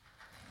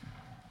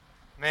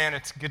Man,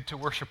 it's good to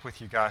worship with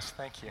you guys.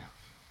 Thank you.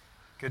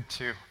 Good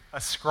to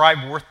ascribe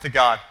worth to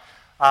God.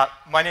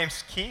 My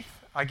name's Keith.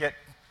 I get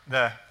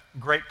the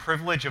great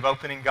privilege of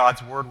opening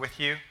God's Word with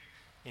you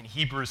in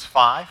Hebrews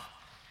 5.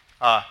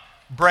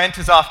 Brent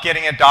is off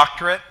getting a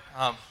doctorate.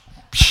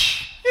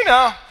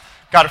 Got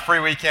a free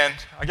weekend.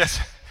 I guess,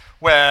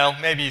 well,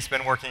 maybe he's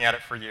been working at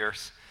it for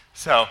years.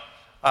 So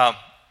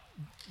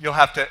you'll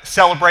have to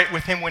celebrate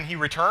with him when he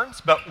returns.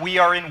 But we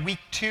are in week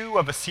 2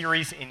 of a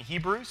series in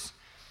Hebrews.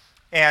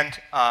 And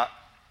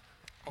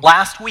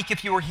last week,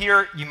 if you were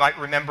here, you might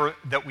remember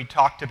that we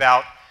talked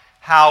about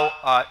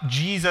how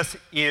Jesus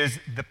is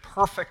the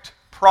perfect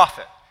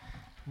prophet,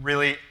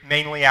 really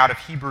mainly out of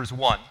Hebrews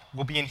 1.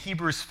 We'll be in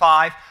Hebrews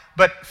 5.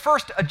 But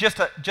first, just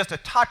a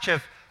touch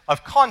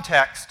of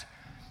context.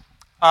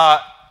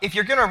 If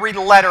you're going to read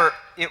a letter,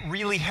 it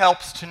really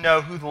helps to know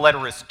who the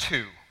letter is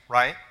to,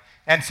 right?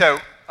 And so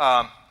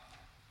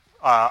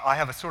I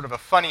have a sort of a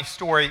funny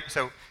story.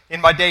 So in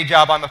my day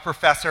job, I'm a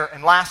professor,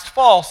 and last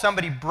fall,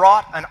 somebody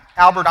brought an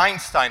Albert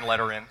Einstein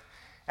letter in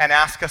and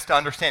asked us to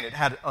understand it. It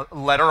had a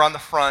letter on the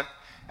front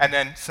and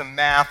then some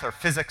math or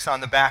physics on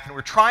the back, and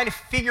we're trying to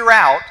figure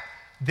out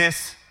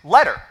this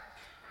letter.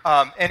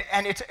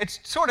 And it's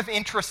sort of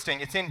interesting.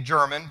 It's in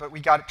German, but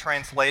we got it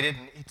translated,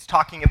 and it's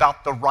talking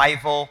about the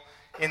rival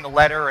in the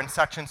letter and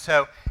such and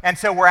so. And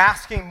so we're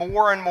asking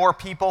more and more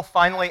people,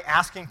 finally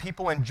asking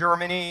people in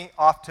Germany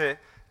off to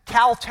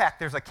Caltech.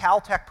 There's a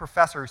Caltech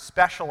professor who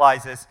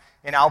specializes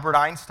in Albert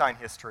Einstein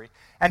history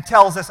and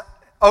tells us,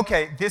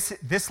 okay,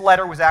 this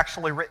letter was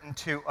actually written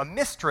to a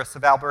mistress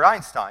of Albert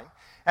Einstein.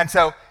 And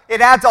so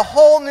it adds a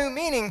whole new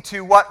meaning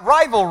to what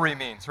rivalry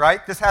means,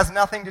 right? This has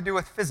nothing to do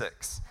with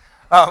physics.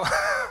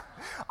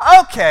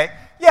 Okay,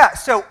 yeah,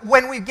 so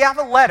when we give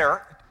a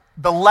letter,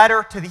 the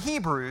letter to the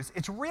Hebrews,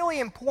 it's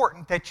really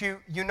important that you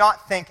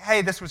not think,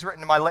 hey, this was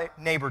written to my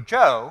neighbor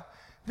Joe.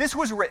 This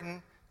was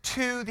written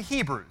to the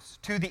Hebrews,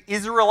 to the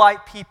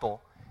Israelite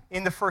people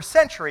in the first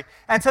century.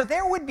 And so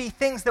there would be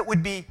things that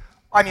would be,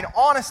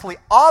 honestly,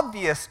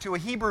 obvious to a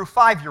Hebrew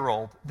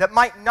 5-year-old that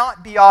might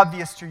not be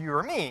obvious to you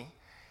or me.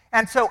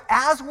 And so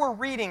as we're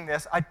reading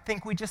this, I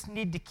think we just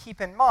need to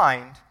keep in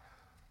mind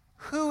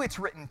who it's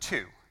written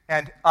to.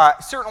 And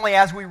certainly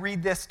as we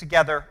read this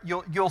together,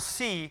 you'll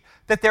see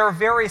that there are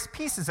various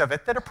pieces of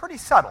it that are pretty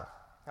subtle,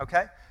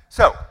 okay?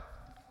 So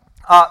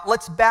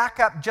let's back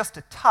up just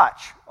a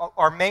touch.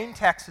 Our main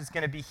text is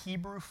going to be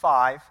Hebrew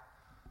 5,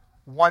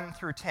 1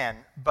 through 10,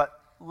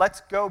 but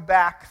let's go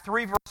back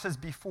 3 verses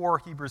before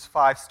Hebrews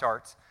 5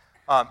 starts.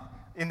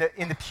 In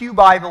the Pew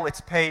Bible,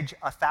 it's page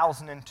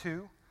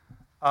 1002.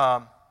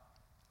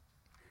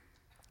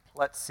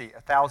 Let's see,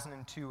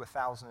 1002,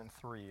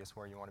 1003 is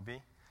where you want to be.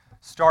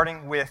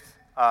 Starting with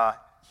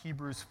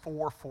Hebrews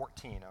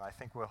 4:14, and I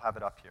think we'll have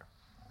it up here.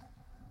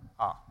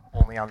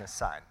 Only on this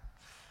side.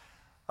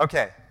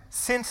 Okay,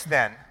 since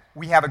then,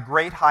 we have a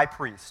great high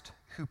priest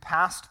who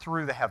passed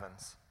through the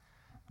heavens,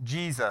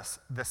 Jesus,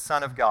 the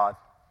Son of God.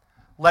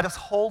 Let us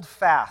hold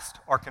fast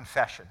our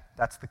confession.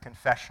 That's the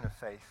confession of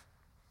faith.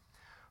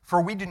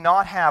 For we do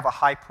not have a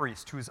high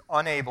priest who is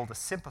unable to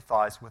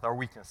sympathize with our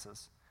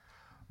weaknesses,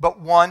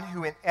 but one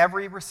who in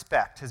every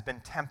respect has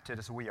been tempted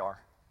as we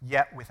are,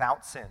 yet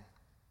without sin.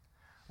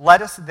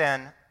 Let us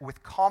then,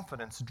 with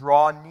confidence,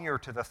 draw near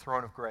to the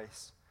throne of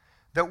grace,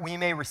 that we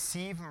may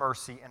receive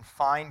mercy and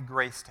find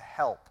grace to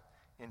help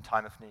in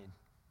time of need.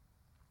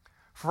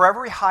 For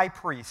every high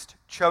priest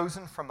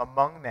chosen from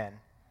among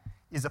men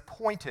is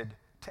appointed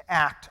to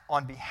act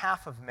on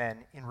behalf of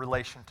men in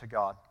relation to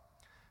God,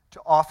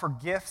 to offer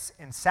gifts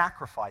and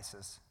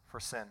sacrifices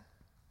for sin.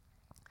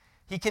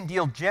 He can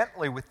deal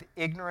gently with the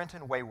ignorant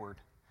and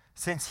wayward,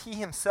 since he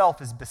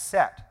himself is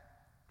beset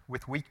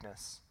with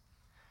weakness.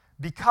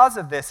 Because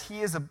of this,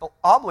 he is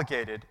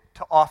obligated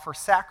to offer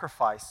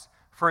sacrifice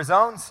for his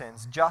own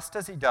sins, just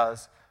as he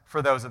does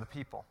for those of the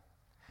people.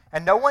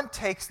 And no one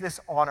takes this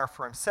honor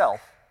for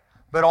himself,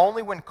 but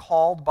only when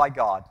called by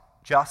God,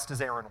 just as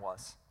Aaron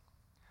was.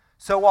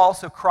 So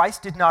also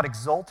Christ did not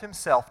exalt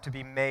himself to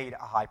be made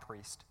a high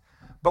priest,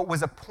 but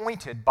was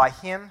appointed by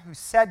him who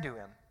said to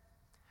him,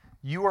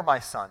 "You are my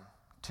son,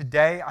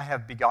 today I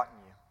have begotten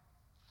you."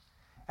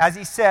 As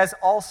he says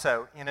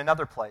also in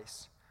another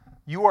place,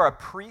 "You are a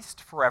priest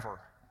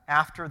forever,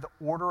 after the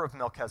order of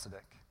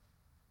Melchizedek."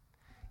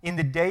 In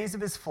the days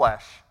of his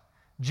flesh,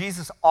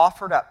 Jesus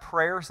offered up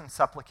prayers and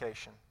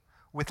supplication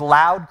with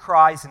loud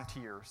cries and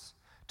tears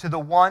to the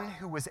one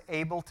who was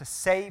able to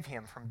save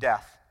him from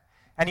death,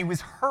 and he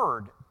was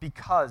heard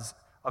because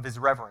of his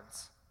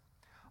reverence.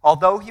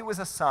 Although he was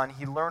a son,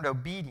 he learned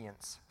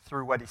obedience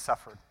through what he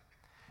suffered.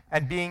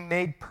 And being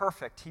made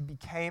perfect, he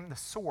became the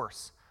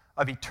source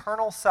of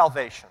eternal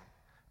salvation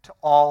to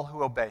all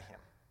who obey him,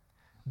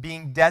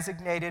 being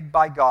designated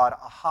by God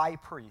a high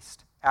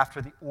priest after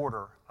the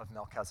order of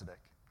Melchizedek.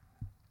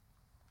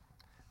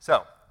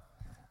 So,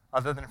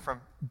 other than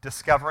from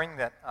discovering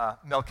that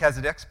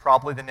Melchizedek's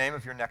probably the name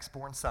of your next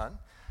born son,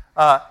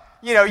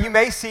 you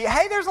may see,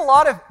 hey, there's a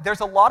lot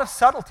of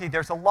subtlety.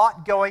 There's a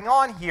lot going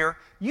on here.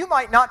 You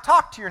might not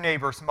talk to your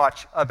neighbors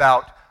much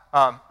about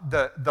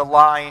the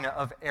line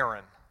of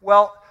Aaron.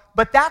 Well,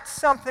 but that's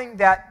something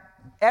that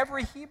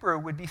every Hebrew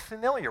would be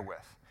familiar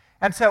with.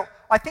 And so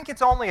I think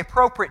it's only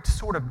appropriate to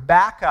sort of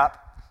back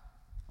up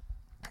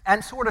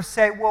and sort of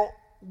say, well,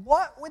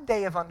 what would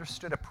they have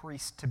understood a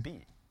priest to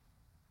be?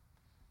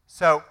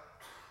 So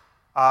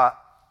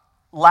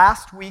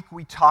last week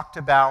we talked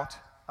about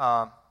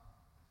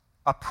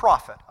a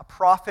prophet. A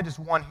prophet is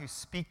one who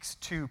speaks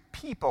to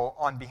people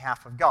on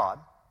behalf of God.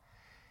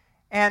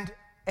 And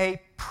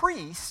a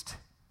priest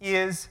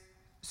is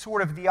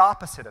sort of the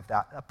opposite of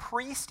that. A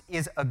priest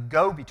is a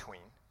go-between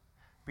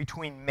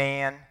between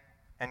man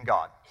and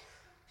God.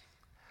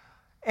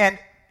 And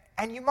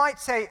you might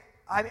say,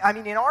 I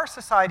mean, in our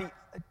society,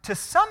 to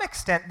some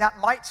extent, that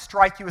might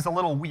strike you as a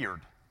little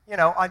weird. You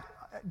know,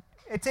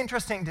 it's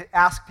interesting to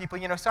ask people,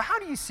 you know, so how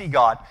do you see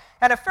God?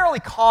 And a fairly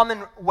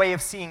common way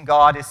of seeing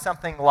God is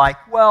something like,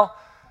 well,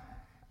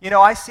 you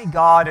know, I see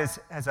God as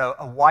a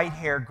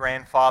white-haired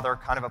grandfather,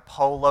 kind of a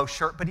polo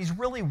shirt, but he's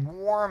really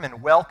warm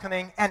and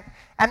welcoming. And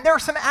there are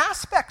some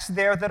aspects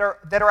there that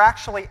are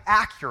actually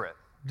accurate,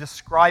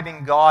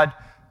 describing God.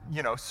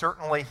 You know,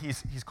 certainly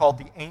he's called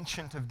the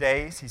Ancient of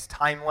Days. He's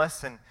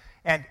timeless,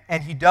 and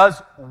he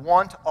does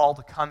want all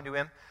to come to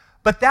him.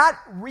 But that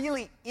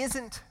really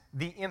isn't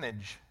the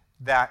image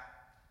that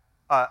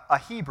a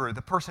Hebrew,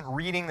 the person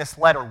reading this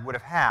letter, would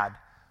have had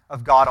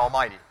of God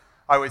Almighty.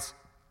 I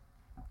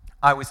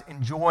was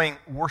enjoying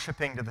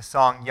worshiping to the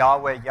song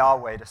Yahweh,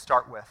 Yahweh to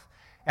start with,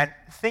 and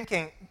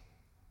thinking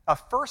a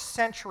first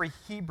century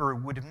Hebrew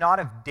would not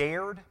have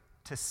dared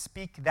to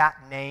speak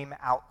that name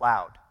out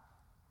loud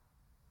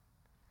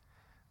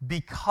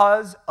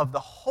because of the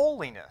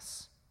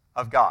holiness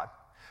of God.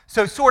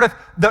 So sort of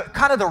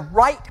the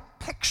right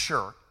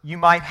picture you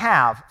might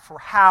have for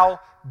how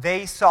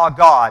they saw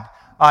God.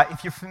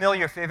 If you're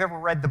familiar, if you've ever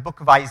read the book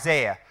of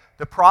Isaiah,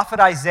 the prophet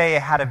Isaiah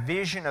had a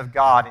vision of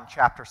God in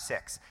chapter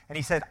 6. And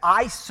he said,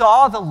 I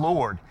saw the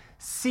Lord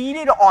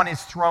seated on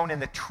his throne,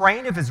 and the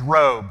train of his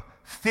robe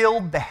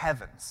filled the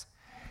heavens.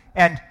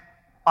 And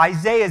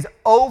Isaiah is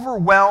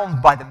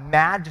overwhelmed by the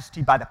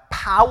majesty, by the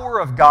power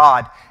of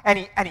God. And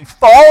he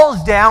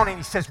falls down and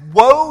he says,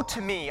 woe to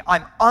me,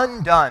 I'm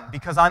undone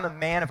because I'm a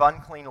man of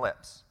unclean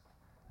lips.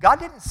 God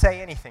didn't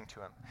say anything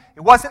to him.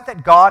 It wasn't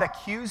that God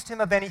accused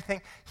him of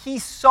anything. He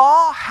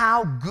saw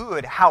how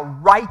good, how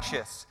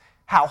righteous,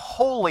 how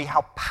holy,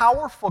 how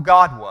powerful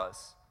God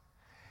was.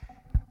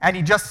 And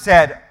he just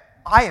said,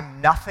 I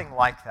am nothing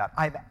like that.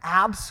 I'm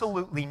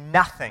absolutely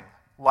nothing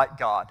like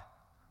God.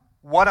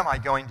 What am I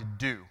going to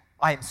do?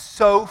 I am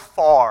so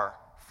far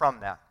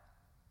from that.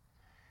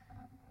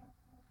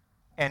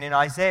 And in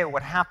Isaiah,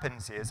 what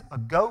happens is a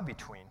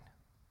go-between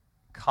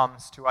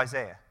comes to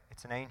Isaiah.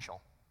 It's an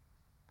angel.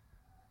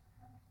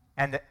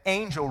 And the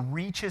angel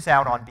reaches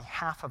out on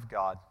behalf of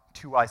God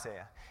to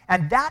Isaiah.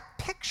 And that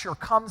picture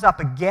comes up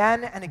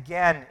again and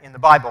again in the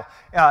Bible.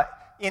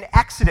 In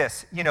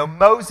Exodus, you know,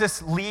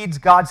 Moses leads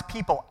God's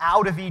people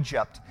out of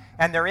Egypt,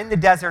 and they're in the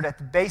desert at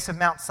the base of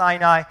Mount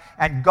Sinai,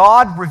 and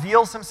God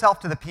reveals himself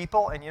to the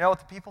people, and you know what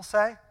the people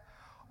say?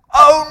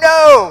 Oh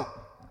no!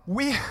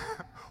 We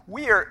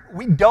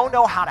don't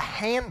know how to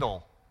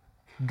handle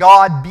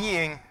God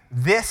being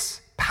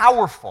this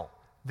powerful,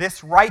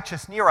 this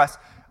righteous near us.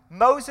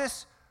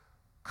 Moses,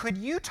 could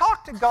you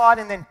talk to God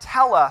and then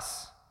tell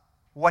us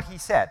what he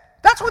said?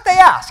 That's what they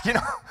ask, you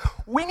know.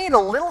 We need a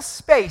little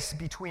space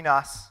between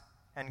us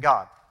and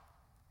God.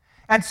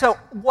 And so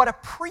what a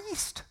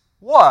priest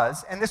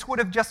was, and this would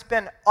have just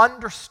been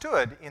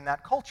understood in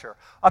that culture,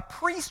 a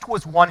priest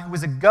was one who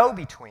was a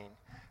go-between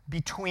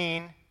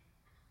between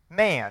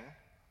man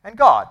and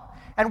God.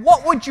 And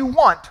what would you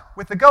want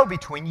with a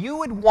go-between? You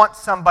would want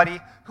somebody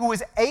who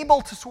was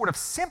able to sort of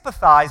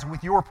sympathize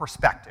with your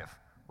perspective,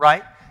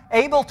 right?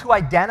 Able to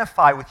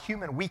identify with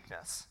human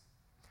weakness.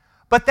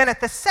 But then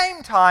at the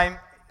same time,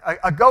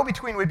 a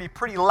go-between would be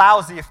pretty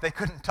lousy if they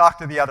couldn't talk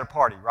to the other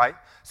party, right?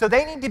 So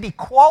they need to be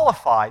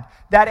qualified.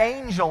 That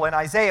angel in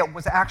Isaiah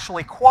was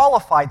actually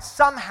qualified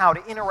somehow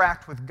to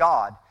interact with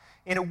God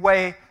in a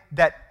way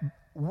that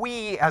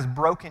we as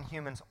broken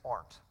humans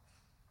aren't.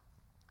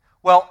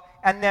 Well,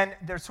 and then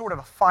there's sort of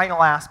a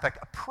final aspect.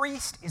 A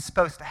priest is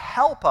supposed to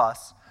help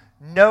us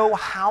know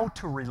how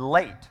to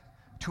relate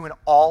to an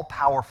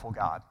all-powerful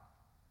God.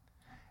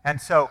 And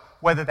so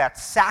whether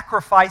that's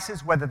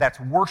sacrifices, whether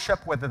that's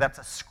worship, whether that's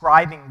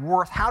ascribing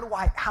worth, how do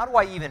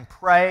I even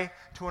pray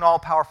to an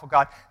all-powerful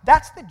God?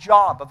 That's the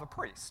job of a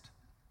priest.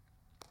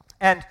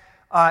 And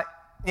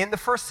in the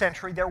first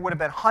century, there would have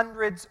been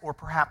hundreds or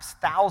perhaps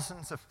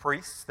thousands of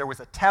priests. There was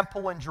a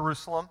temple in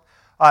Jerusalem.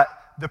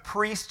 The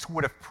priests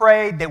would have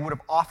prayed. They would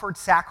have offered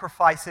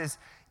sacrifices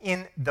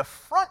in the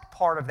front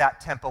part of that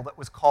temple that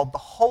was called the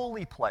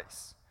holy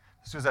place.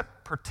 This was a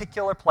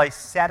particular place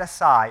set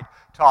aside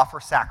to offer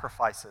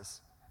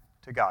sacrifices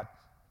to God.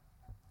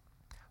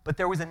 But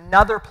there was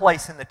another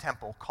place in the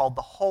temple called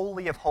the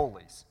Holy of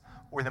Holies,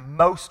 or the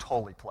most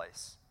holy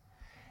place.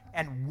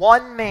 And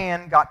one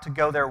man got to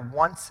go there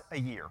once a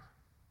year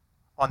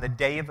on the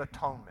Day of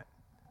Atonement,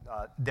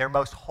 their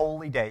most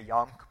holy day,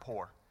 Yom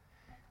Kippur.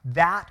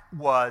 that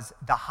was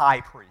the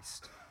high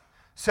priest.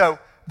 So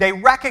they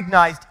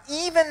recognized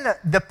even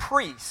the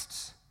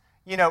priests,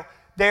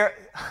 they're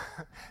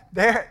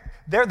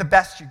the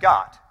best you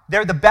got.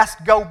 They're the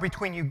best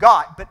go-between you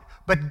got.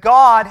 But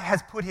God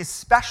has put his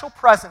special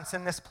presence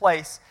in this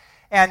place,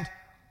 and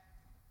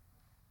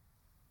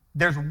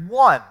there's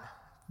one,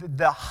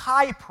 the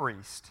high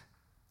priest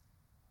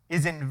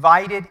is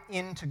invited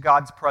into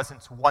God's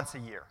presence once a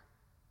year.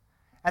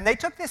 And they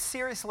took this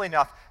seriously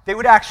enough, they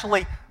would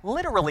actually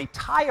literally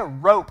tie a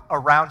rope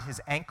around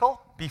his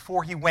ankle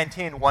before he went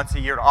in once a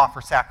year to offer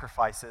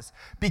sacrifices.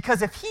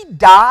 Because if he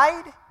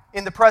died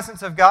in the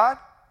presence of God,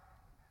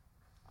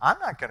 I'm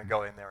not going to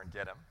go in there and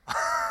get him.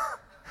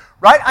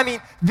 Right? I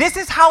mean, this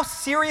is how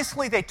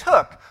seriously they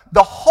took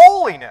the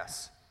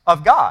holiness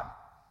of God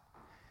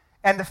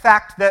and the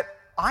fact that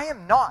I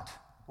am not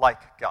like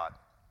God.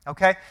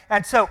 Okay?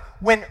 And so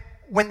when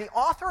the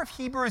author of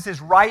Hebrews is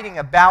writing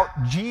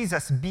about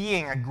Jesus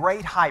being a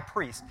great high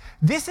priest,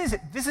 this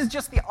is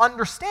just the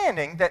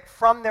understanding that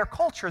from their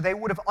culture they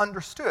would have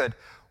understood.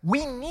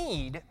 We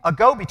need a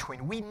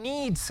go-between. We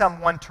need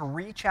someone to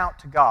reach out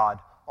to God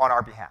on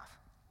our behalf.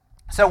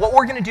 So what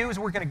we're going to do is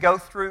we're going to go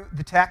through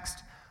the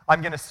text.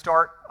 I'm going to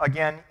start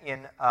again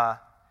in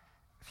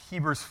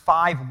Hebrews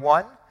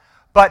 5:1.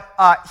 But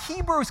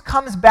Hebrews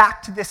comes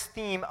back to this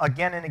theme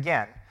again and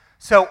again.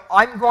 So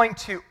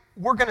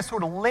we're going to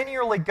sort of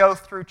linearly go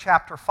through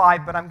chapter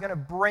 5, but I'm going to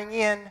bring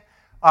in,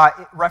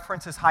 it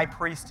references high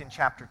priest in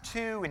chapter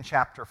 2, in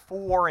chapter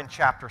 4, in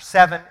chapter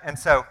 7. And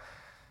so,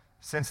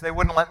 since they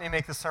wouldn't let me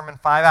make the sermon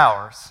 5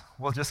 hours,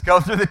 we'll just go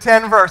through the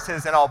 10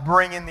 verses and I'll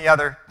bring in the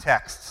other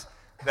texts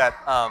that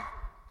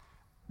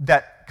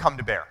come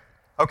to bear.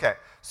 Okay,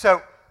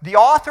 so the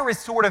author is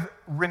sort of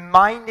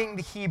reminding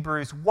the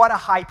Hebrews what a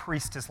high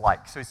priest is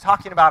like. So he's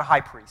talking about a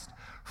high priest.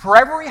 For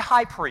every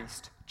high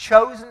priest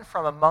chosen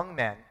from among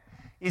men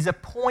is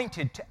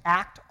appointed to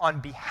act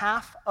on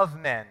behalf of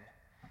men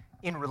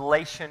in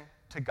relation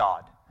to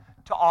God,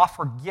 to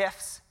offer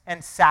gifts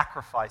and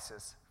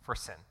sacrifices for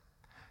sin.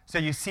 So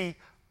you see,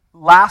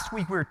 last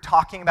week we were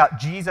talking about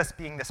Jesus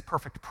being this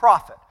perfect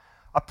prophet.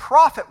 A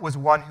prophet was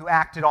one who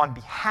acted on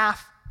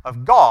behalf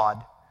of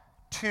God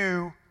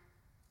to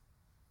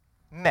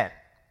men,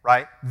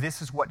 right?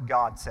 This is what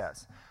God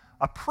says.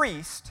 A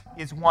priest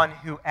is one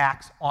who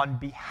acts on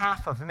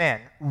behalf of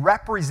men,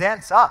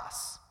 represents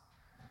us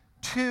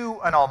to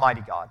an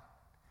almighty God.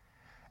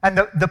 And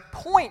the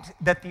point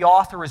that the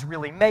author is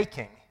really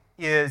making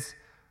is,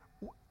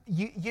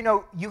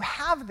 you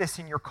have this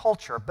in your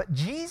culture, but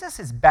Jesus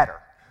is better.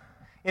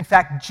 In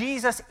fact,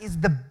 Jesus is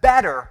the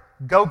better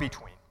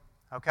go-between,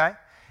 okay?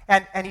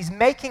 And he's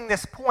making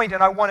this point,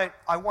 and I want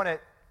to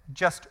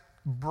just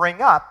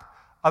bring up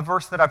a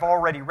verse that I've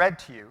already read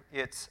to you.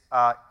 It's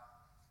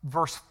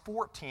verse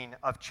 14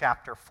 of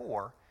chapter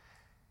 4.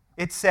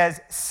 It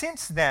says,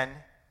 "Since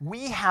then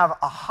we have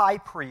a high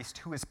priest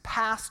who has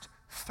passed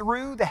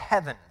through the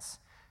heavens,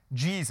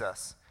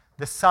 Jesus,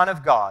 the Son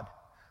of God.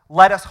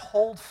 Let us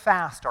hold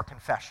fast our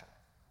confession."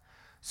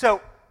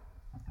 So,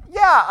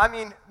 yeah, I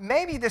mean,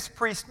 maybe this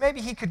priest,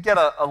 maybe he could get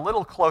a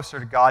little closer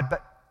to God,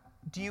 but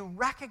do you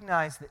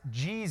recognize that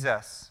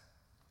Jesus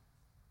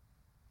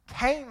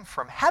came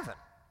from heaven,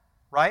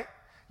 right?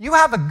 You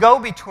have a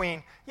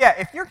go-between. Yeah,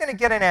 if you're going to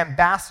get an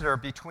ambassador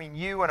between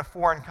you and a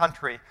foreign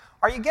country,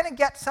 are you going to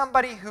get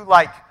somebody who,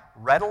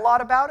 read a lot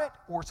about it,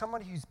 or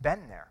somebody who's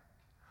been there?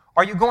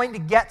 Are you going to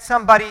get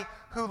somebody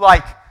who,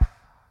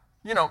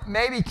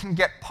 maybe can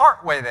get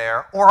partway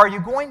there, or are you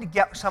going to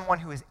get someone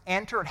who has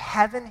entered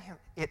heaven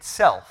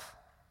itself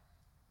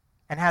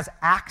and has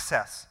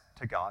access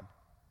to God?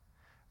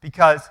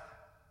 Because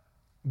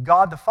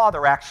God the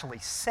Father actually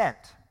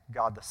sent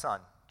God the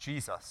Son,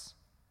 Jesus,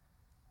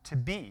 to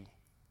be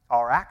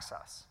our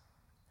access.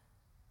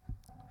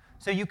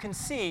 So you can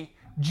see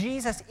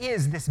Jesus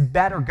is this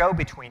better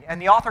go-between.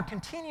 And the author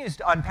continues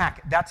to unpack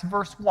it. That's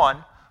verse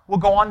 1. We'll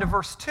go on to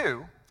verse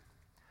 2.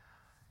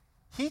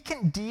 He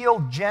can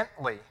deal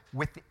gently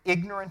with the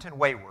ignorant and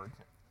wayward.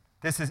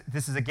 This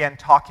is again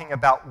talking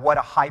about what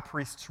a high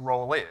priest's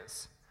role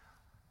is.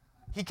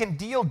 He can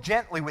deal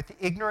gently with the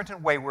ignorant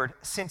and wayward,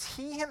 since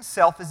he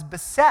himself is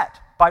beset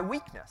by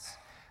weakness.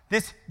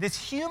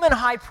 This human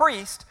high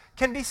priest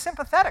can be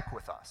sympathetic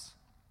with us.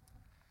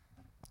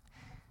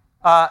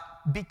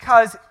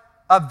 Because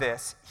of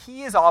this,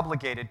 he is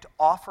obligated to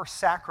offer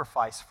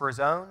sacrifice for his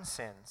own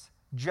sins,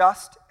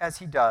 just as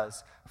he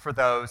does for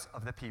those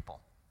of the people.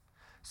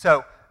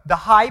 So the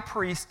high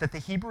priest that the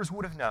Hebrews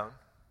would have known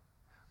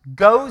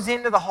goes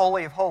into the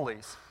Holy of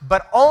Holies,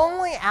 but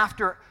only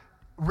after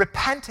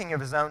repenting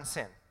of his own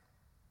sin.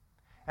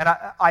 And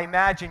I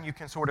imagine you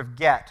can sort of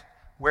get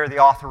where the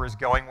author is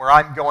going, where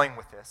I'm going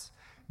with this.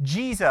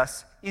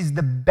 Jesus is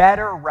the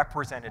better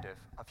representative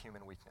of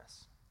human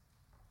weakness.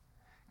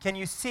 Can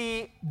you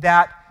see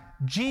that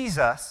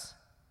Jesus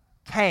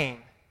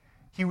came,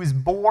 he was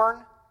born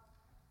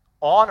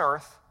on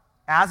earth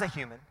as a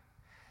human.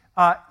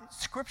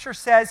 Scripture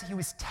says he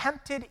was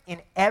tempted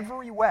in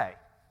every way.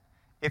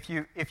 If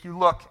you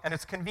look, and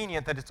it's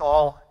convenient that it's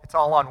all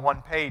on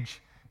one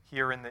page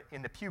here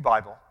in the Pew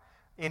Bible,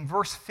 in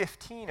verse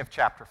 15 of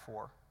chapter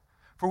 4.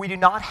 For we do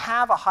not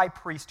have a high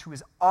priest who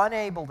is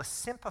unable to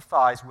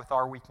sympathize with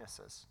our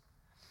weaknesses,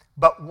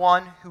 but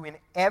one who in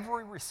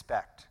every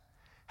respect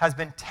has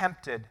been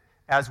tempted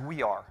as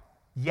we are,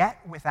 yet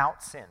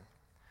without sin.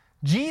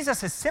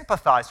 Jesus has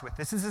sympathized with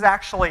this. This is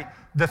actually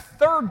the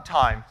third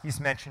time he's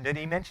mentioned it.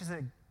 He mentions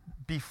it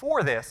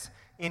before this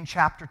in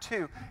chapter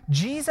 2.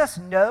 Jesus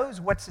knows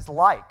what it's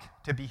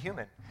like to be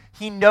human.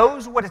 He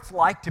knows what it's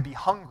like to be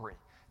hungry,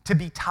 to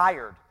be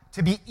tired,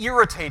 to be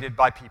irritated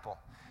by people.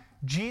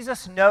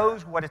 Jesus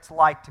knows what it's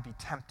like to be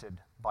tempted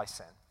by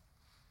sin.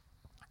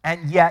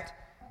 And yet,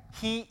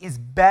 he is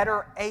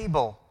better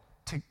able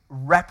to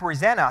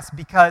represent us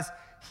because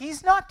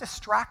he's not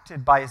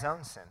distracted by his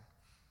own sin.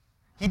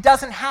 He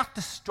doesn't have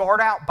to start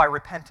out by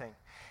repenting.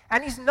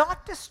 And he's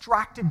not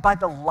distracted by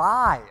the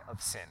lie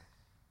of sin.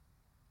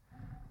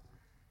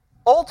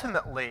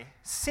 Ultimately,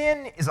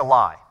 sin is a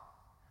lie.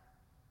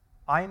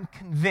 I am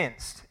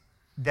convinced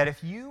that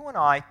if you and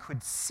I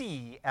could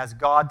see as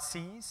God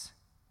sees,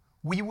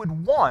 we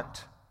would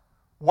want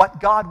what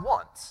God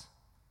wants.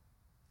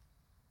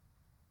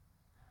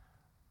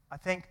 I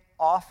think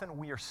often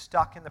we are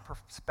stuck in the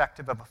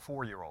perspective of a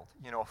 4-year-old.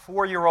 You know, a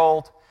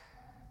 4-year-old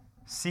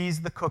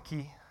sees the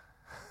cookie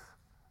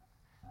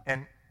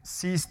and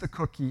sees the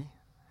cookie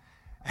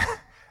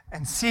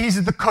and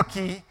sees the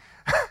cookie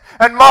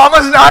and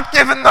Mama's not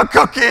giving the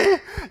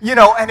cookie, you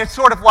know, and it's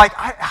sort of like,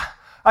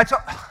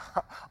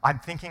 I'm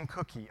thinking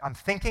cookie. I'm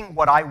thinking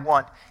what I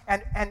want.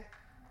 And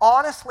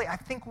honestly, I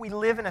think we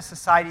live in a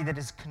society that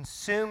is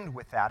consumed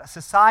with that, a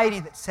society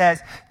that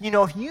says, you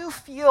know, if you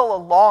feel a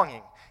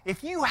longing,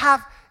 if you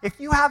have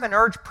an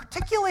urge,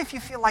 particularly if you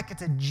feel like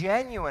it's a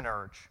genuine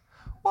urge,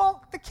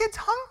 well, the kid's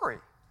hungry.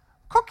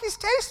 Cookies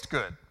taste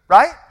good,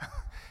 right?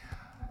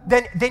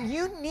 Then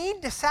you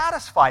need to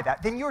satisfy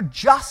that. Then you're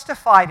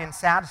justified in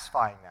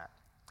satisfying that.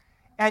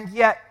 And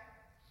yet,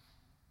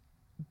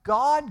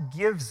 God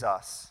gives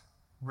us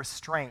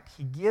restraint.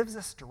 He gives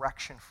us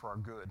direction for our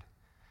good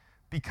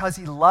because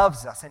he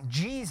loves us. And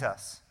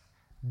Jesus,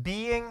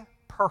 being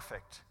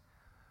perfect,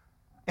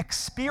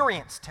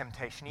 experienced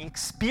temptation. He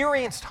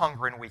experienced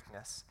hunger and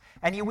weakness.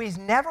 And he was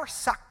never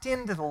sucked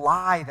into the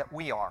lie that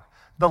we are.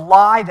 The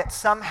lie that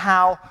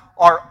somehow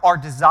our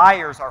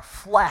desires, our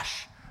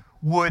flesh,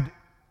 would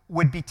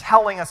be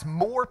telling us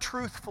more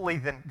truthfully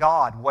than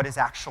God what is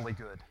actually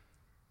good.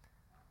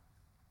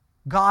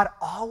 God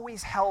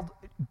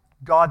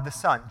the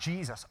Son,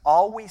 Jesus,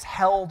 always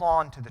held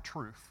on to the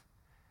truth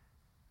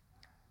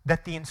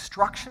that the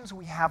instructions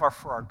we have are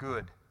for our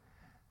good.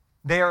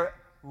 They are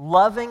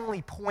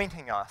lovingly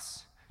pointing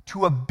us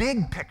to a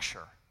big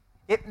picture.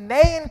 It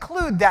may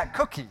include that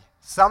cookie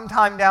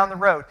sometime down the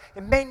road.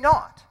 It may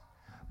not.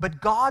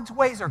 But God's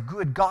ways are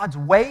good. God's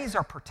ways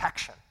are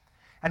protection.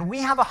 And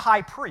we have a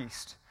high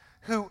priest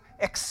who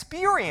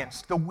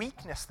experienced the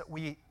weakness that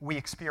we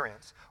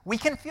experience. We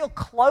can feel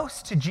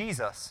close to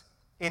Jesus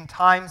in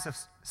times of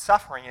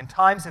suffering, in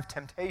times of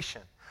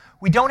temptation.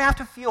 We don't have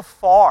to feel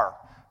far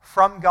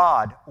from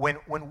God when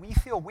we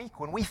feel weak,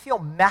 when we feel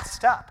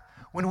messed up,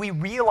 when we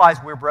realize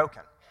we're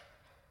broken.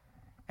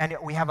 And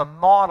we have a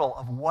model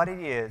of what it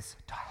is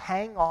to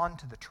hang on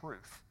to the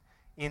truth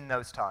in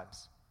those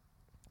times.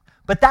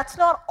 But that's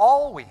not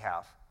all we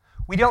have.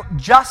 We don't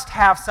just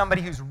have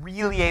somebody who's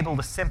really able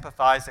to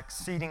sympathize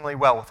exceedingly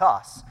well with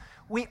us.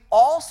 We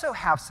also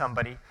have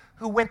somebody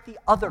who went the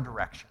other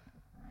direction.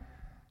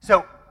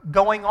 So,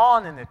 going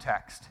on in the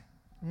text,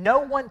 no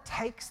one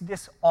takes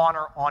this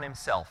honor on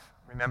himself.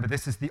 Remember,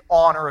 this is the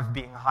honor of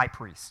being a high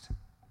priest.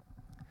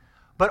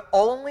 But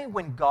only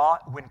when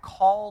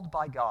called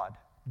by God,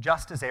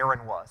 just as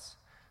Aaron was.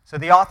 So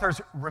the author's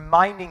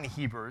reminding the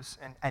Hebrews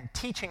and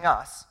teaching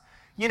us,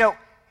 you know,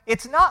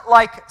 it's not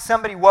like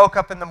somebody woke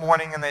up in the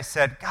morning and they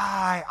said,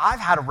 Guy, I've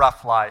had a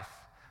rough life,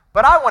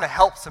 but I want to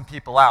help some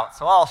people out,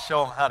 so I'll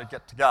show them how to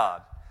get to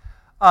God.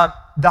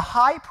 The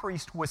high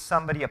priest was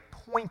somebody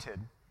appointed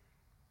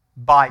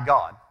by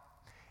God.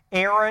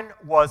 Aaron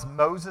was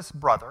Moses'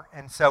 brother,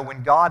 and so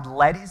when God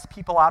led his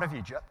people out of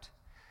Egypt,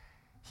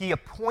 he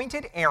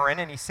appointed Aaron,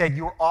 and he said,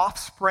 your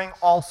offspring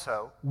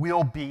also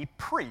will be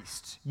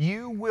priests.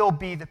 You will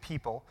be the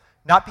people,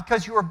 not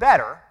because you are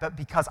better, but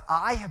because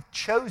I have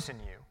chosen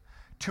you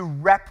to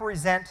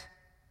represent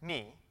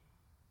me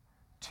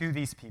to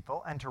these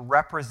people and to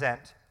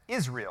represent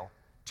Israel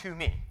to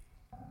me.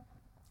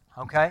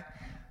 Okay?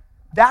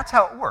 That's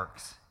how it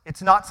works.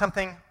 It's not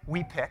something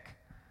we pick.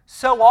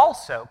 So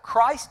also,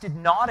 Christ did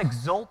not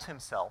exalt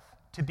himself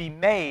to be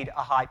made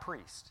a high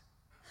priest.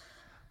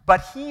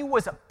 But he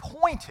was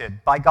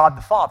appointed by God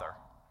the Father,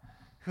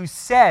 who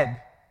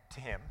said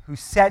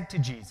to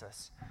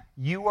Jesus,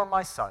 you are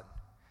my son.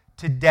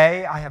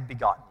 Today I have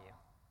begotten you.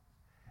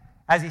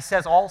 As he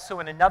says also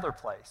in another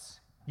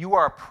place, you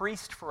are a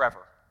priest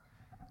forever,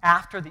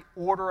 after the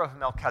order of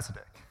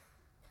Melchizedek.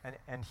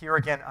 And here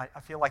again,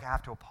 I feel like I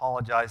have to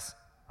apologize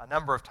a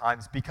number of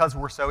times because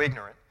we're so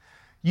ignorant.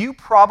 You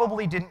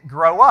probably didn't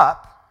grow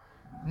up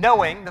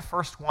knowing the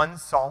first one,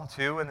 Psalm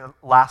 2, and the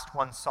last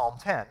one, Psalm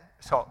 10.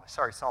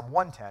 Psalm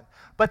 110.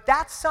 But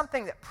that's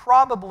something that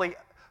probably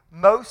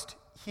most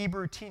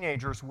Hebrew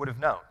teenagers would have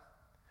known.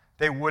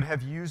 They would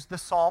have used the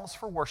Psalms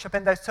for worship,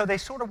 and so they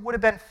sort of would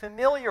have been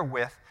familiar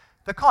with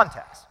the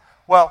context.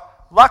 Well,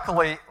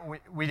 luckily,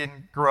 we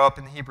didn't grow up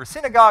in the Hebrew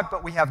synagogue,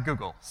 but we have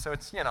Google. So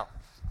it's,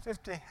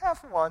 50,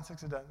 half of 1,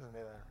 6 of 10.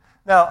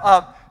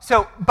 No,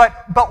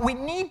 but we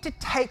need to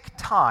take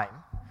time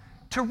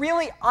to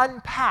really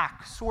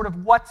unpack sort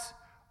of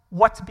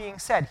what's being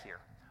said here.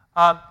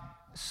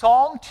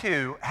 Psalm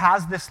 2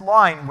 has this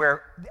line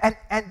where,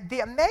 and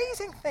the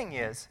amazing thing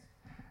is,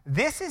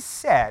 this is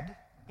said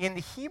in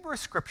the Hebrew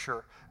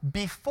scripture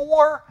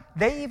before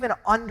they even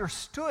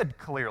understood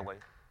clearly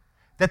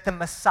that the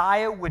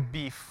Messiah would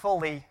be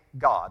fully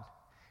God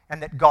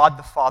and that God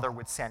the Father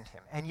would send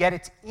him. And yet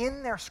it's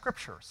in their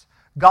scriptures.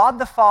 God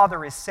the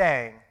Father is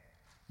saying,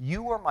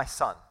 "You are my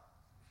son."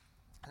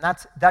 And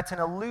that's an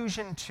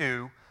allusion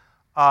to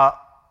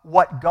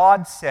what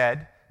God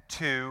said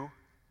to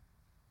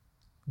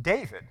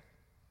David.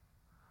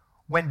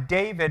 When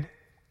David,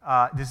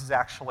 this is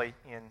actually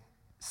in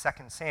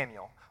 2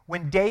 Samuel,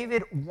 when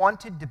David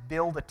wanted to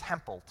build a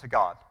temple to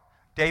God.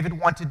 David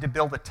wanted to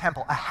build a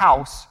temple, a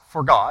house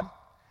for God.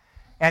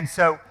 And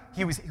so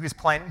he was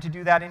planning to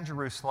do that in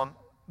Jerusalem,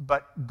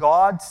 but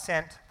God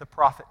sent the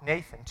prophet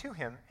Nathan to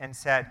him and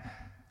said,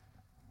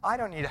 "I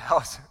don't need a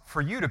house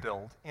for you to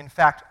build. In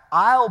fact,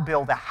 I'll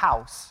build a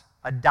house,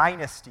 a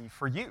dynasty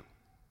for you.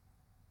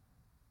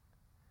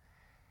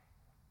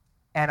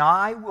 And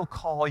I will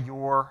call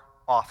your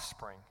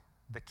offspring,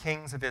 the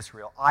kings of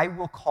Israel, I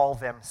will call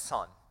them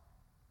son."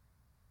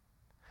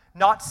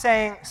 Not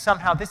saying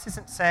somehow, this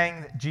isn't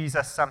saying that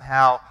Jesus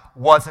somehow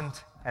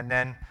wasn't and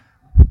then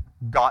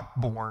got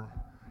born,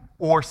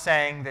 or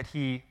saying that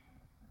he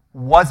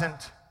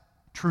wasn't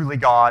truly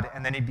God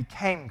and then he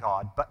became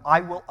God, but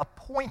I will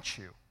appoint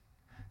you,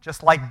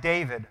 just like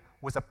David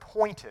was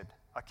appointed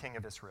a king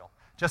of Israel,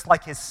 just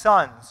like his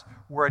sons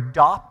were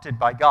adopted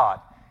by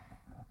God.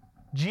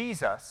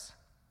 Jesus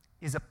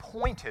is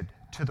appointed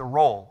to the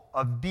role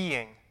of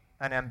being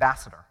an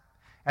ambassador.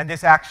 And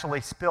this actually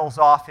spills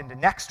off into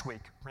next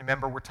week.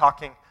 Remember, we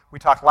talked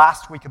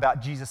last week about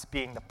Jesus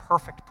being the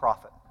perfect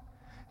prophet.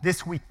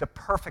 This week, the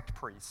perfect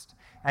priest.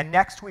 And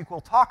next week,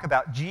 we'll talk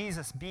about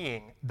Jesus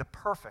being the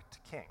perfect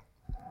king.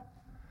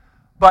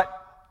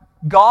 But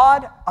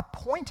God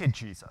appointed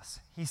Jesus.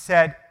 He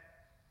said,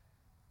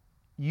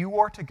 "You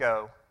are to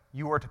go,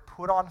 you are to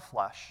put on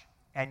flesh,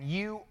 and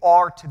you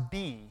are to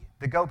be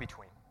the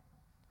go-between.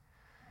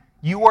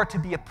 You are to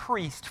be a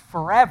priest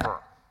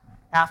forever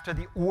after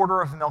the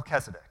order of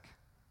Melchizedek."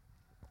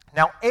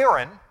 Now,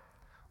 Aaron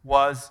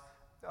was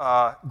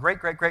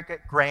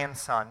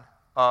great-great-great-grandson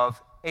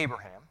of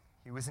Abraham.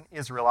 He was an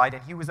Israelite,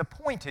 and he was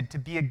appointed to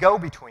be a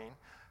go-between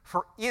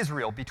for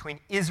Israel, between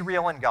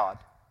Israel and God.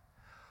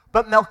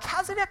 But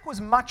Melchizedek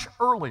was much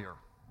earlier.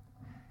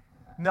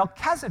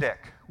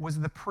 Melchizedek was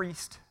the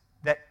priest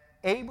that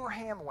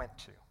Abraham went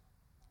to.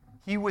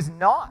 He was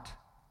not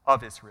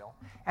of Israel,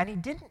 and he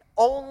didn't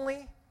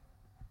only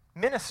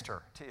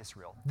minister to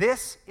Israel.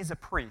 This is a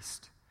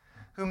priest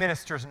who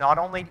ministers not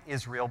only to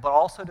Israel, but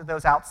also to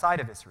those outside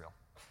of Israel.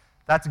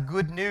 That's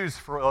good news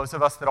for those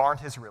of us that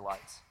aren't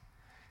Israelites.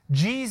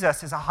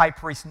 Jesus is a high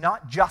priest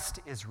not just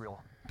to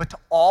Israel, but to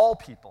all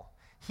people.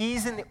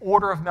 He's in the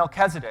order of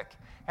Melchizedek.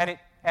 And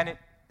it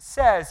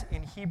says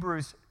in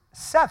Hebrews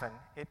 7,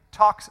 it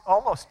talks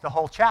almost the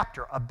whole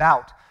chapter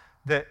about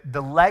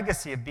the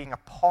legacy of being a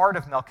part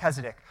of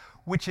Melchizedek,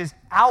 which is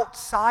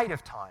outside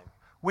of time,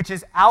 which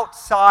is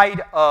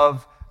outside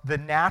of the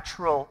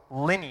natural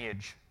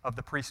lineage of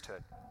the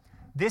priesthood.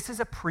 This is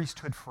a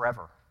priesthood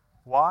forever.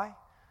 Why?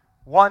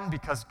 One,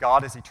 because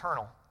God is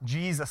eternal.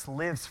 Jesus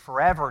lives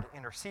forever to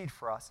intercede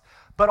for us.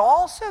 But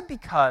also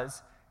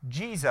because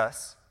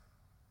Jesus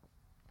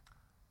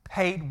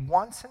paid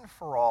once and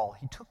for all.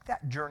 He took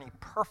that journey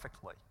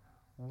perfectly,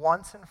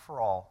 once and for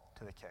all,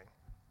 to the King.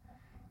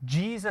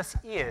 Jesus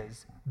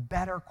is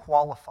better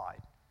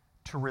qualified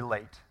to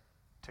relate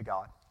to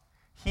God.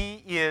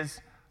 He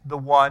is the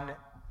one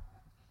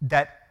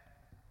that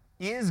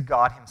is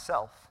God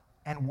himself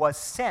and was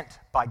sent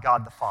by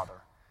God the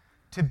Father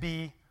to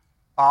be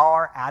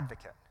our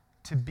advocate,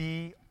 to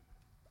be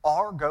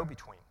our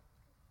go-between.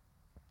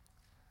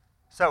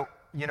 So,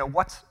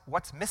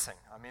 what's missing?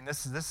 I mean,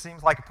 this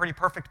seems like a pretty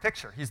perfect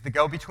picture. He's the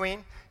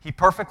go-between. He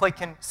perfectly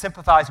can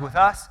sympathize with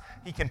us.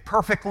 He can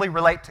perfectly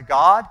relate to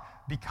God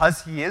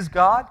because he is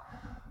God.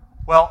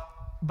 Well,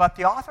 but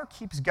the author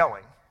keeps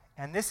going,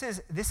 and this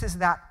is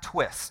that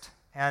twist.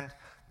 And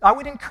I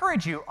would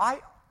encourage you,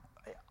 I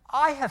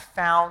have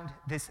found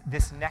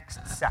this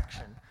next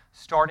section,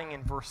 starting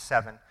in verse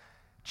 7,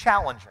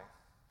 challenging.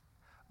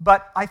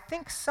 But I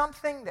think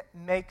something that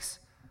makes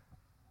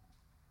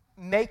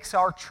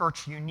our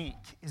church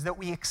unique is that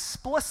we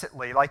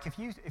explicitly, like if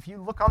you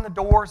look on the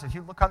doors, if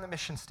you look on the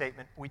mission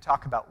statement, we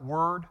talk about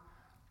word,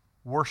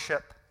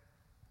 worship,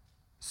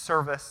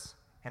 service,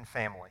 and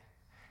family.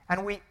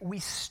 And we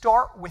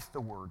start with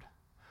the word.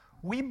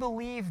 We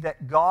believe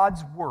that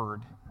God's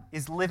word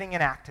is living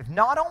and active,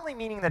 not only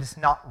meaning that it's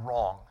not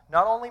wrong,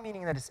 not only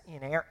meaning that it's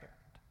inerrant,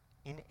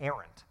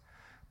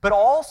 but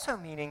also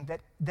meaning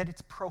that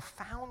it's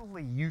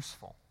profoundly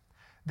useful.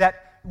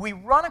 That we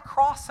run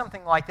across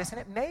something like this, and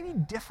it may be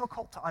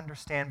difficult to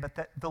understand, but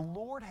that the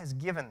Lord has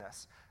given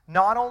this,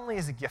 not only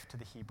as a gift to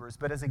the Hebrews,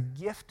 but as a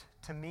gift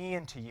to me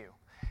and to you.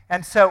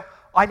 And so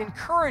I'd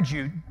encourage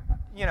you,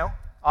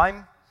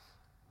 I'm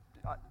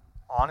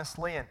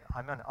honestly, and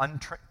I'm an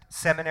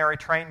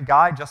seminary-trained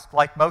guy, just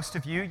like most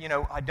of you.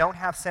 I don't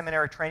have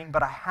seminary training,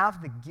 but I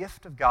have the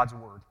gift of God's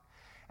Word.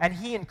 And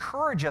He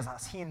encourages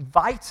us, He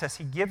invites us,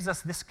 He gives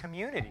us this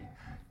community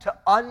to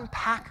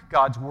unpack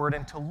God's Word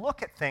and to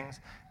look at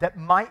things that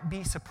might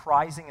be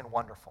surprising and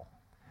wonderful.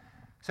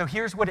 So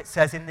here's what it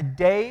says. In the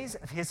days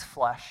of His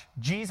flesh,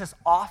 Jesus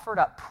offered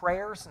up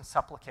prayers and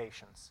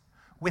supplications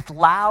with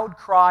loud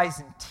cries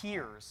and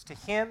tears to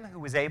Him who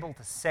was able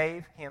to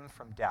save Him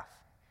from death.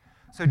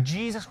 So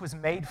Jesus was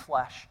made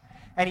flesh,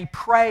 and He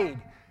prayed.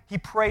 He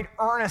prayed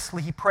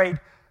earnestly. He prayed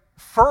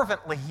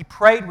fervently. He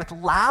prayed with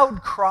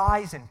loud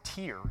cries and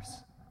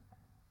tears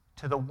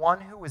to the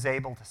one who was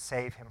able to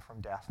save Him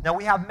from death. Now,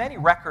 we have many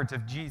records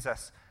of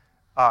Jesus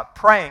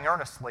praying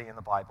earnestly in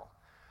the Bible.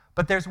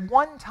 But there's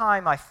one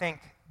time, I think,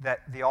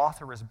 that the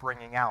author is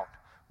bringing out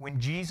when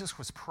Jesus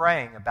was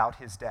praying about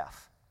His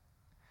death.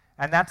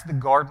 And that's the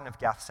Garden of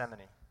Gethsemane.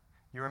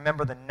 You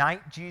remember the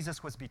night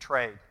Jesus was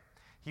betrayed.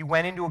 He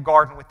went into a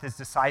garden with His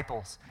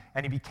disciples,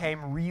 and He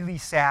became really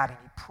sad, and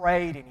He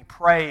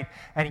prayed,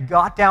 and He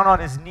got down on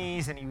His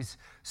knees, and He was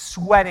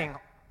sweating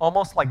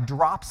almost like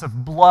drops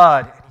of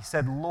blood, and He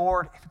said,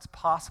 Lord, if it's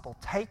possible,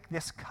 take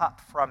this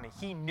cup from me.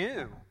 He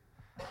knew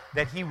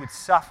that He would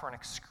suffer an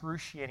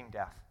excruciating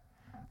death.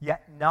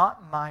 Yet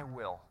not my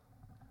will,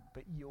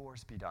 but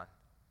yours be done.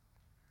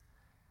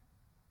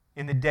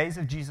 In the days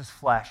of Jesus'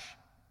 flesh,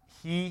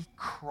 He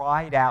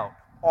cried out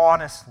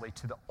honestly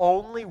to the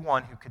only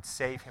one who could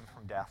save Him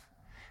from death.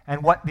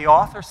 And what the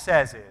author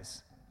says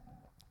is,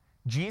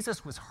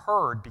 Jesus was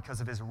heard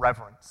because of His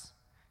reverence.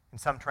 In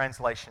some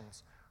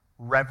translations,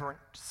 reverent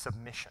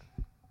submission.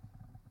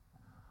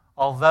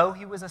 Although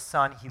He was a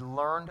son, He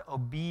learned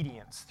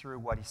obedience through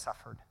what He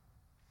suffered.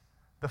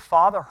 The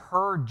Father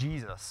heard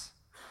Jesus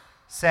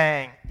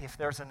saying, if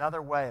there's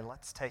another way,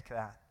 let's take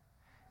that.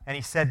 And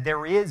He said,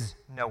 there is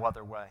no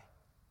other way.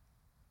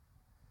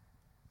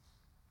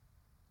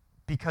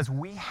 Because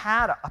we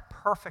had a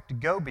perfect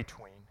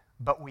go-between,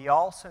 but we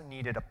also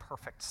needed a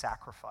perfect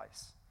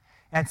sacrifice.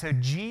 And so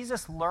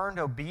Jesus learned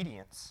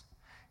obedience.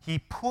 He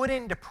put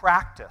into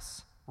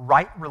practice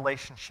right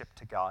relationship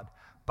to God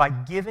by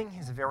giving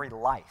His very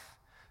life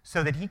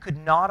so that He could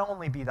not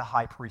only be the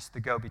high priest, the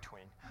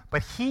go-between,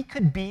 but He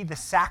could be the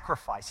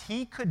sacrifice.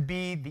 He could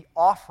be the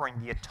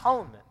offering, the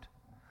atonement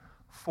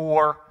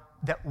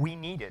that we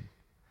needed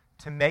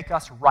to make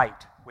us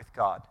right with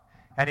God.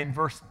 And in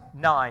verse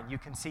 9, you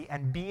can see,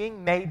 and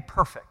being made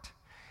perfect.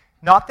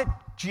 Not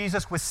that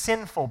Jesus was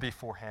sinful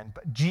beforehand,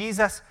 but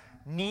Jesus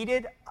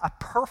needed a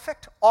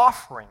perfect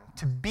offering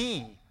to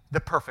be the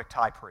perfect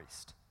high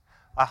priest.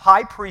 A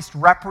high priest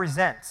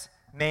represents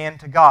man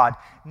to God.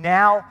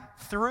 Now,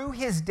 through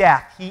His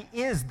death, He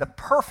is the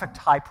perfect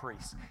high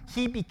priest.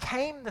 He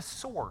became the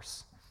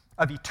source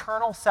of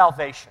eternal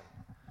salvation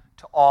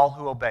to all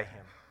who obey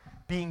Him,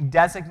 being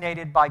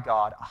designated by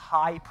God a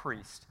high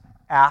priest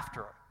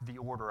after the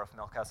order of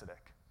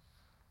Melchizedek.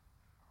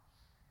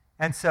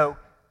 And so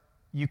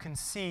you can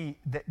see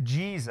that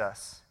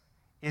Jesus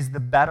is the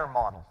better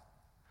model,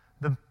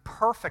 the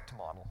perfect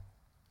model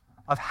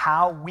of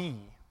how we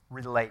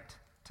relate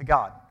to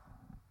God.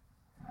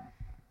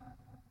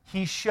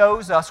 He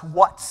shows us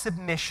what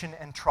submission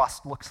and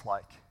trust looks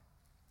like.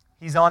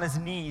 He's on His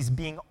knees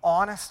being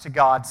honest to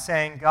God,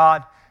 saying,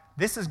 God,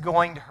 this is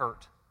going to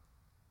hurt.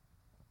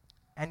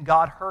 And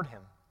God heard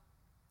Him.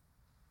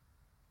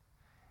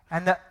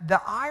 And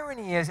the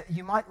irony is,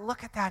 you might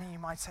look at that and you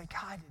might say,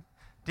 God,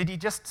 did He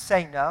just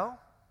say no?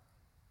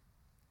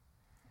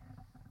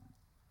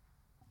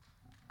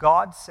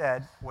 God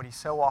said what He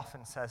so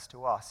often says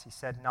to us. He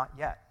said, not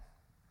yet.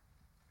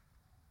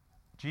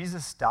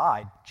 Jesus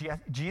died.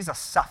 Jesus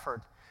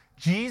suffered.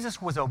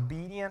 Jesus was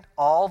obedient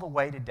all the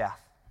way to death.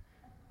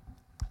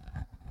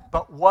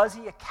 But was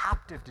He a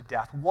captive to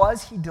death?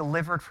 Was He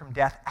delivered from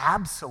death?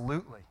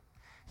 Absolutely.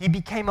 He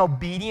became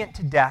obedient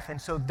to death, and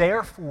so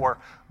therefore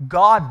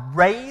God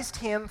raised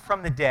Him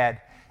from the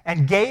dead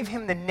and gave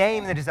Him the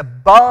name that is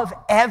above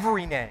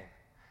every name,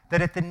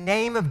 that at the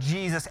name of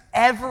Jesus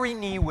every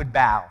knee would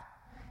bow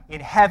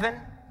in heaven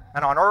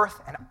and on earth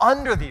and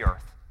under the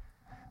earth,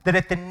 that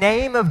at the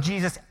name of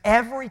Jesus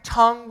every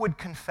tongue would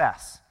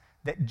confess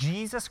that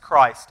Jesus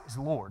Christ is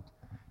Lord,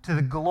 to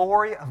the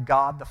glory of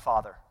God the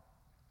Father.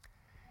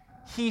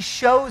 He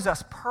shows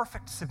us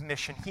perfect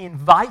submission. He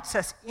invites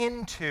us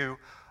into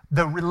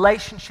the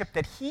relationship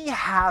that He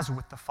has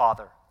with the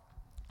Father.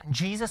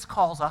 Jesus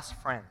calls us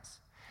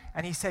friends.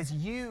 And He says,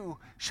 you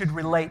should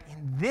relate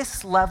in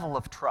this level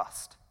of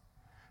trust,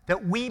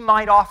 that we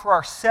might offer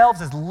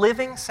ourselves as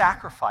living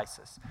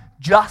sacrifices,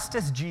 just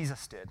as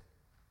Jesus did.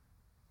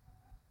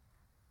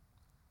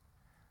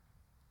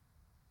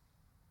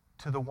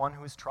 to the one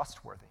who is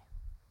trustworthy.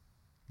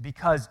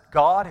 Because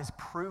God has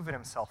proven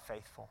himself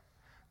faithful.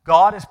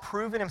 God has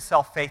proven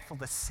himself faithful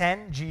to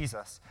send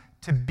Jesus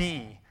to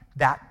be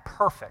that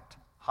perfect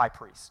high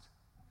priest.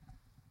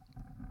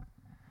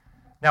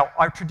 Now,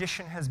 our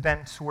tradition has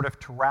been sort of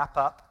to wrap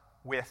up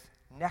with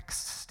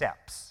next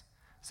steps.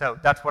 So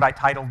that's what I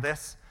titled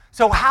this.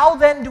 So how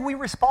then do we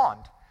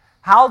respond?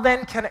 How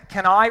then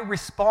can I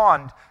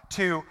respond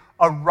to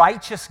a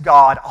righteous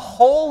God, a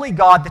holy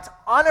God that's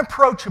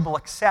unapproachable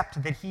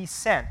except that he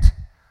sent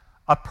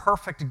a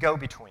perfect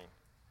go-between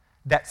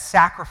that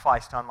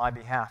sacrificed on my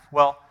behalf?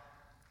 Well,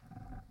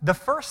 the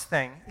first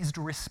thing is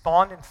to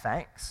respond in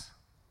thanks.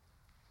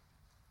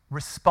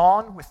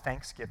 Respond with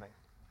thanksgiving.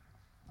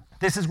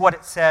 This is what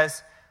it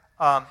says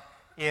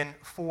in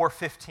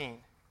 4:16.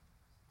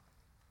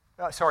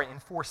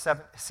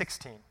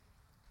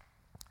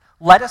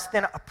 Let us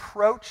then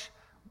approach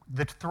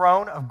the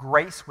throne of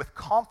grace with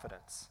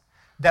confidence,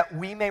 that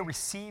we may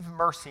receive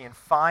mercy and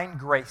find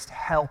grace to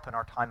help in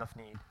our time of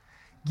need.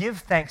 Give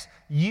thanks.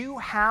 You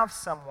have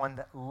someone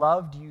that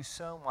loved you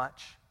so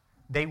much,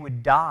 they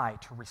would die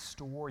to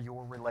restore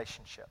your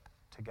relationship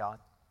to God.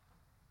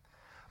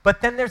 But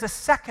then there's a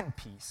second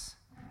piece,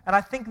 and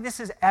I think this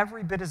is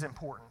every bit as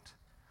important.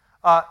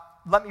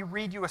 Let me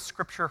read you a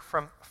scripture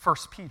from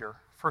 1 Peter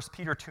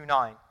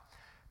 2:9.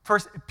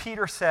 First,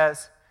 Peter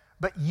says,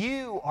 "But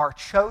you are a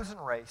chosen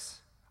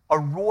race, a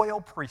royal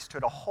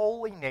priesthood, a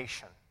holy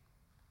nation."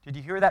 Did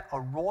you hear that? A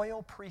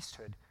royal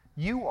priesthood.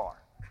 You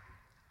are.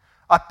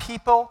 A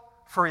people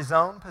for his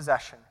own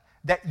possession,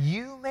 that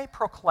you may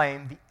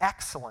proclaim the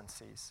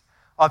excellencies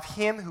of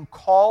him who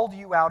called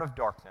you out of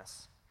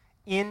darkness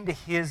into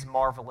his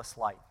marvelous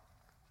light.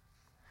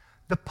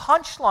 The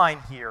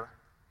punchline here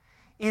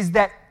is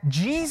that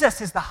Jesus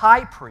is the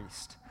high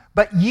priest,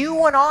 but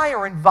you and I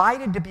are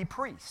invited to be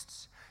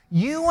priests.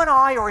 You and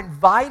I are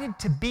invited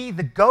to be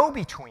the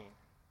go-between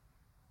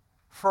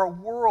for a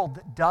world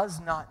that does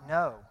not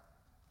know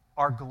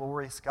our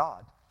glorious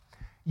God.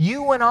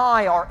 You and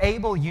I are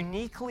able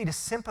uniquely to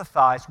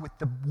sympathize with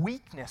the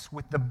weakness,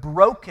 with the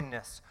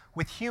brokenness,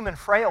 with human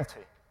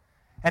frailty.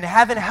 And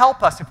heaven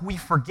help us if we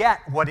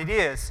forget what it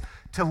is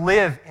to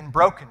live in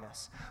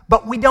brokenness.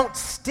 But we don't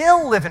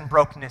still live in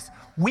brokenness.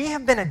 We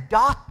have been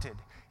adopted.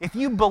 If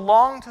you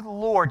belong to the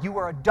Lord, you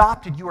are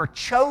adopted. You are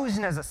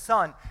chosen as a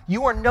son.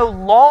 You are no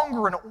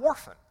longer an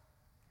orphan.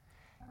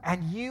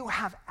 And you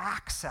have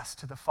access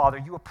to the Father.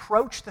 You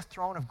approach the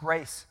throne of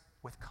grace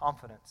with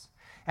confidence.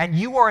 And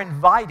you are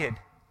invited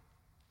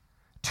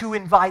to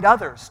invite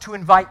others, to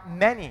invite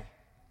many,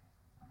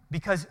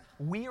 because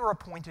we are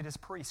appointed as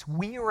priests.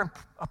 We are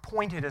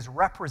appointed as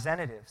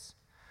representatives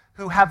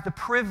who have the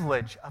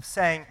privilege of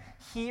saying,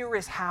 here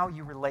is how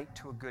you relate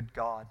to a good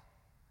God.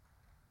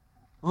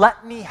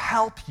 Let me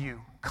help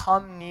you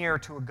come near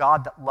to a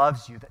God that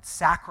loves you, that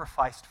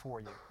sacrificed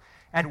for you.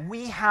 And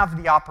we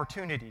have the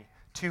opportunity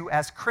to,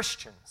 as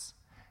Christians,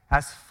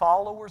 as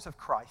followers of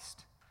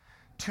Christ,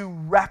 to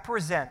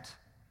represent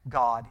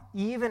God,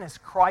 even as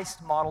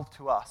Christ modeled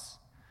to us,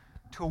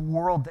 to a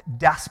world that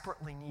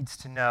desperately needs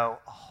to know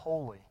a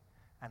holy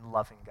and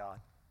loving God.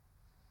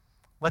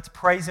 Let's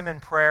praise him in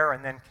prayer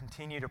and then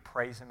continue to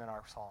praise him in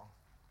our song.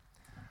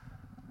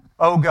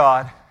 Oh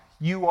God,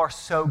 you are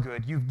so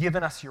good. You've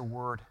given us your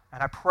word,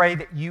 and I pray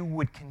that you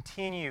would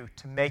continue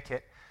to make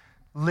it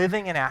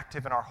living and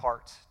active in our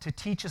hearts, to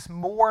teach us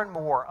more and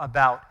more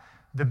about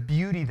the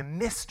beauty, the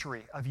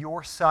mystery of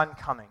your Son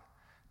coming,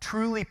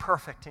 truly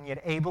perfect and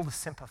yet able to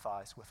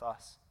sympathize with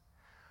us.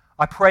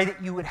 I pray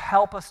that you would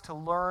help us to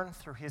learn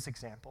through his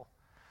example,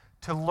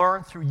 to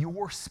learn through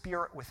your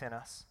Spirit within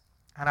us.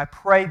 And I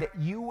pray that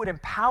you would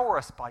empower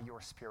us by your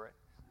Spirit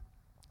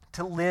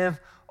to live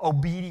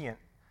obedient,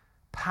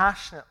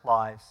 passionate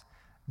lives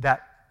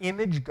that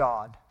image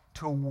God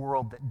to a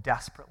world that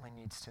desperately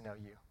needs to know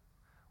you.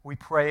 We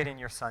pray it in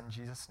your Son,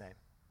 Jesus' name.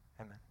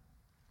 Amen.